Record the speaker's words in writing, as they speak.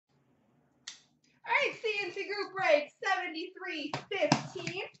Agency Group Break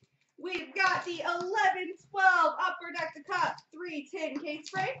 7315. We've got the 1112 Upper Deck the Cup 310 case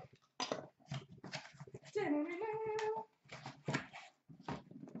break.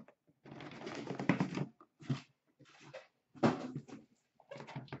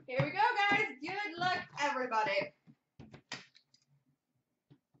 Here we go, guys. Good luck, everybody.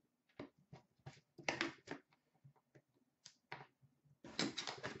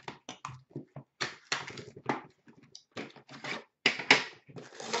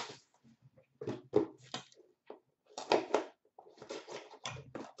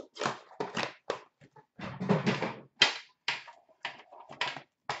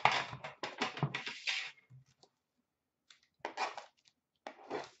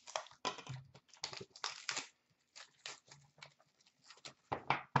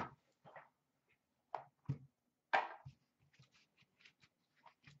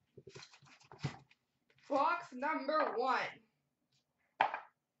 Box number 1.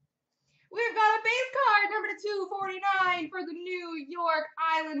 We've got a base card, number 249 for the New York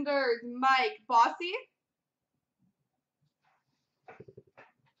Islanders, Mike Bossy.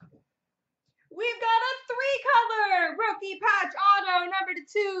 We've got a 3-color rookie patch auto, number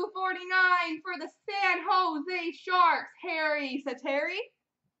 249 for the San Jose Sharks, Harry Sateri.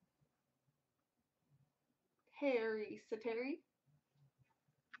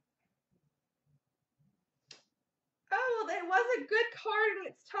 Oh, well, it was a good card in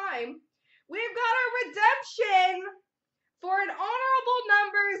its time. We've got a redemption for an honorable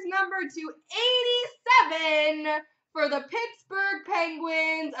numbers number 287 for the Pittsburgh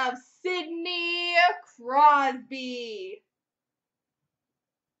Penguins of Sidney Crosby.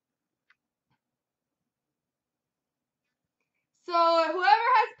 So whoever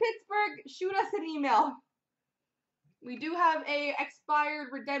has Pittsburgh, shoot us an email. We do have a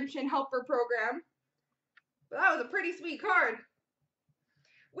expired redemption helper program. But that was a pretty sweet card.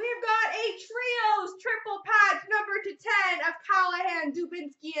 We've got a trios triple patch number 210 of Callahan,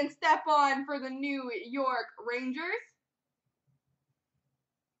 Dubinsky, and Stepan for the New York Rangers.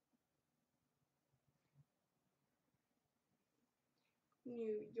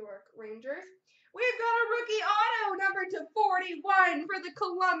 We've got a rookie auto number 241 for the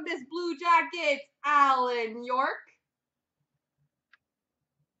Columbus Blue Jackets, Alan York.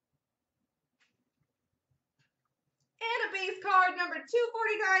 And a base card number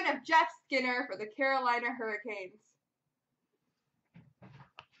 249 of Jeff Skinner for the Carolina Hurricanes.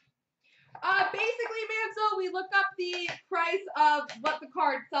 Basically, Mansell, we look up the price of what the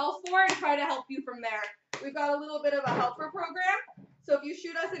card sells for and try to help you from there. We've got a little bit of a helper program. So if you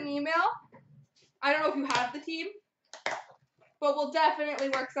shoot us an email, I don't know if you have the team, but we'll definitely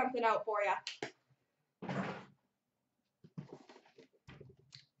work something out for you.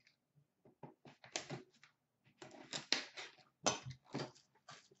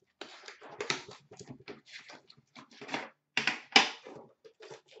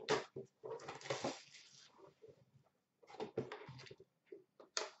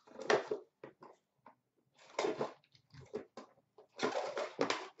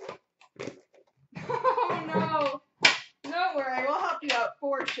 Oh no, don't worry, we'll help you out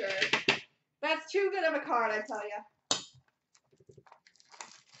for sure. That's too good of a card, I tell you.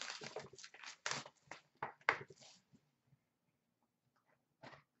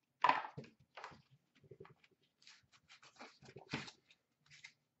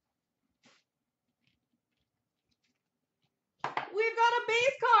 We've got a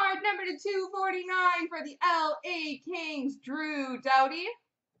base card, number 249 for the LA Kings, Drew Doughty.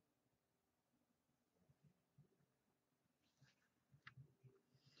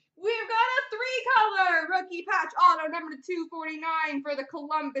 We've got a 3-color rookie patch auto, number 249 for the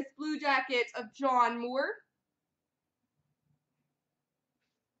Columbus Blue Jackets of John Moore.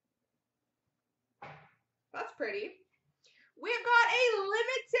 That's pretty. We've got a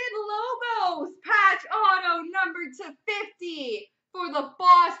limited logos patch auto, number 250 for the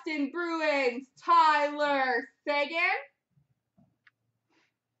Boston Bruins, Tyler Seguin.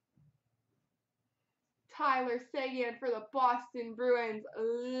 For the Boston Bruins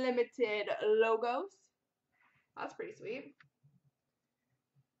limited logos. That's pretty sweet.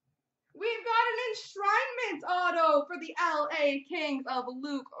 We've got an enshrinement auto for the LA Kings of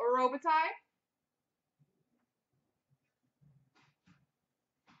Luc Robitaille.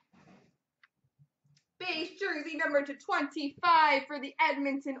 Base jersey number 225 for the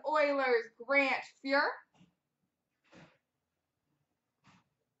Edmonton Oilers, Grant Fuhr.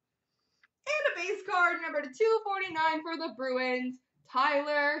 And a base card number 249 for the Bruins,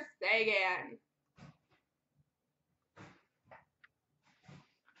 Tyler Seguin.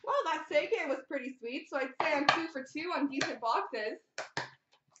 Well, That Seike was pretty sweet, so I'd say I'm 2 for 2 on decent boxes.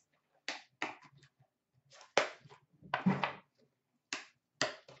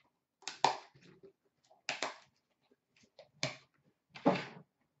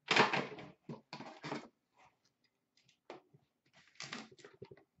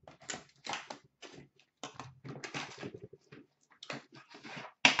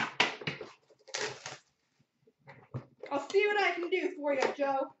 I'll see what I can do for you,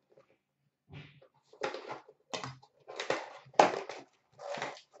 Joe.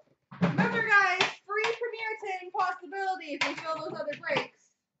 Remember, guys, free Premier Tin possibility if we fill those other breaks.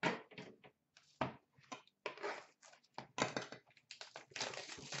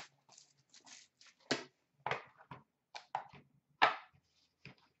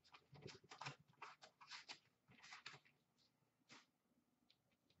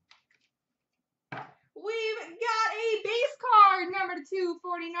 We've got a base card, number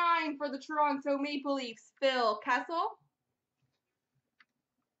 249 for the Toronto Maple Leafs, Phil Kessel.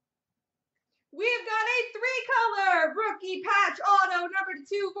 We've got a 3-color rookie patch auto, number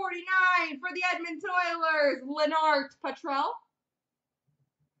 249 for the Edmonton Oilers, Lennart Petrell.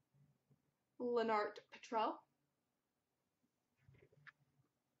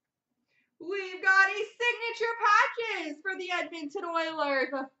 We've got a signature patches for the Edmonton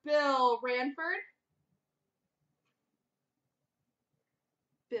Oilers of Bill Ranford.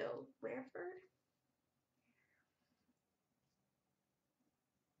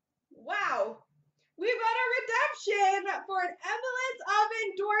 Wow. We've got a redemption for an Emblems of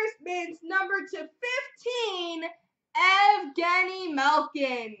Endorsements number 215, Evgeny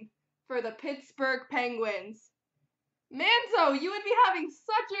Malkin for the Pittsburgh Penguins. Manzo, you would be having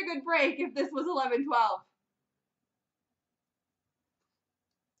such a good break if this was 11-12.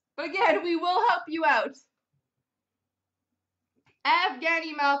 But again, we will help you out.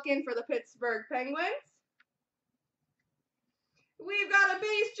 Evgeny Malkin for the Pittsburgh Penguins. We've got a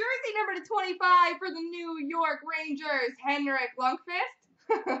base jersey number 25 for the New York Rangers, Henrik Lundqvist.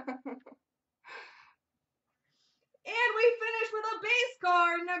 And we finish with a base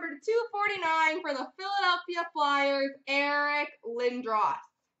card number 249 for the Philadelphia Flyers, Eric Lindros.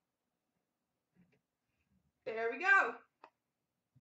 There we go.